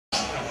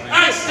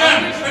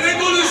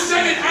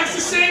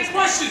same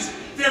questions.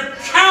 They're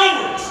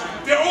cowards.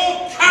 They're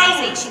all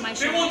cowards.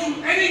 They won't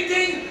do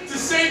anything to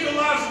save the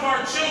lives of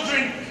our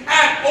children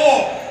at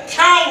all.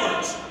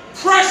 Cowards.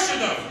 Pressure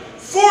them.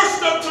 Force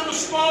them to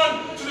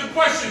respond to the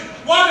question,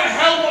 why the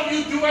hell won't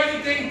you do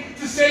anything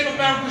to save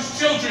America's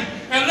children?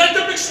 And let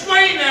them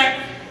explain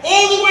that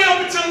all the way up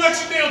until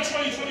Election Day on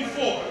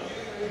 2024.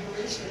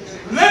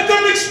 Let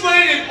them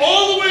explain it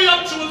all the way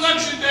up to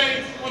Election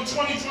Day on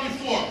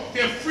 2024.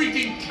 They're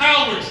freaking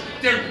cowards.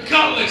 They're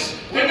gutless.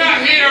 They're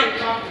not here.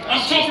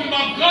 I'm talking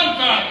about gun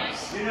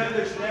violence. You know,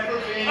 there's never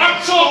been I'm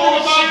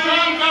talking about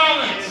gun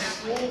violence. in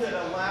a school that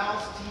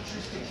allows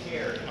teachers to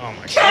carry. Oh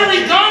my God.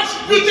 Carry guns?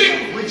 You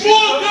think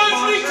more guns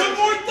lead to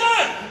more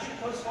death?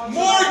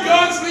 More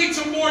guns lead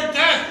to more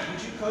death.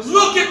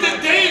 Look at the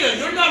data.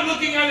 You're not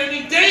looking at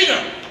any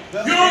data.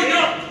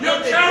 You're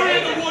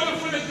carrying the water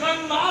for the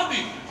gun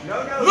lobby.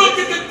 Look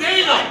at the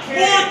data.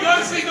 More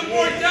guns lead to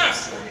more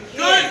deaths.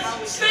 Good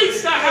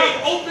states that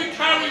have open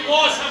carry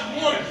laws have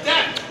more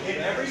death.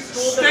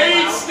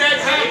 States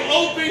that have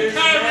open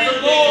carry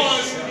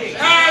laws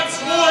have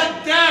more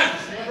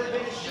death.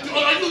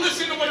 Are you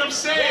listening to what I'm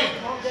saying?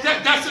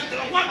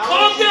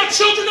 Calm down.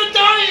 Children are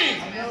dying.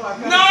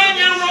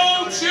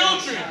 9-year-old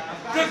children.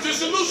 The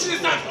solution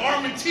is not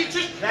arming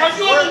teachers. Have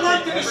you ever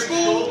worked in a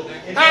school?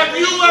 Have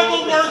you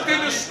ever worked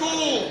in a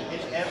school?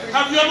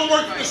 Have you ever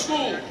worked in a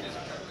school?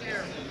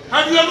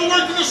 Have you ever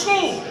worked in a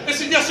school?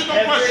 It's a yes or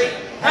no question.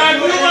 Have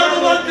you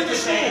ever worked in a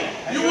school?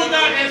 You will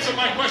not answer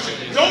my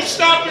question. Don't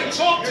stop and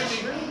talk to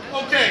me.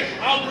 Okay,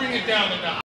 I'll bring it down a notch.